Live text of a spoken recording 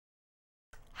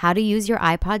How to use your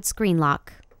iPod screen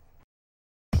lock.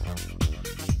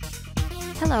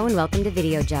 Hello and welcome to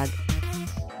Videojug.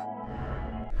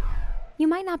 You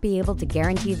might not be able to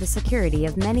guarantee the security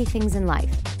of many things in life,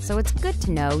 so it's good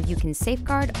to know you can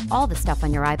safeguard all the stuff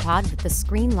on your iPod with the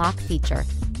screen lock feature.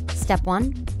 Step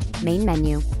 1. Main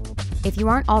menu. If you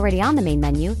aren't already on the main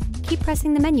menu, keep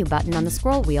pressing the menu button on the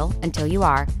scroll wheel until you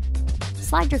are.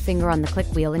 Slide your finger on the click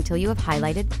wheel until you have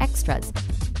highlighted Extras.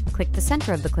 Click the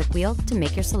center of the click wheel to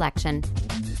make your selection.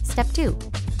 Step 2.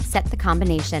 Set the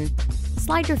combination.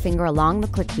 Slide your finger along the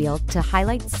click wheel to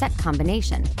highlight Set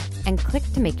Combination and click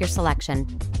to make your selection.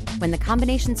 When the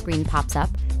combination screen pops up,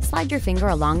 slide your finger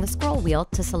along the scroll wheel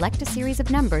to select a series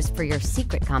of numbers for your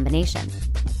secret combination.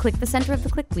 Click the center of the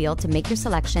click wheel to make your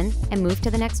selection and move to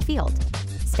the next field.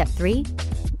 Step 3.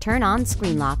 Turn on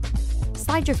Screen Lock.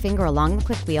 Slide your finger along the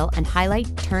click wheel and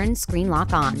highlight Turn Screen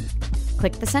Lock On.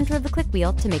 Click the center of the click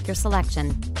wheel to make your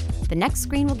selection. The next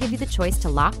screen will give you the choice to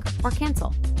lock or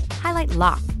cancel. Highlight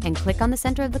Lock and click on the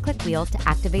center of the click wheel to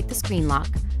activate the screen lock.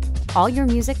 All your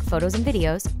music, photos, and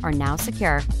videos are now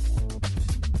secure.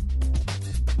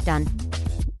 Done.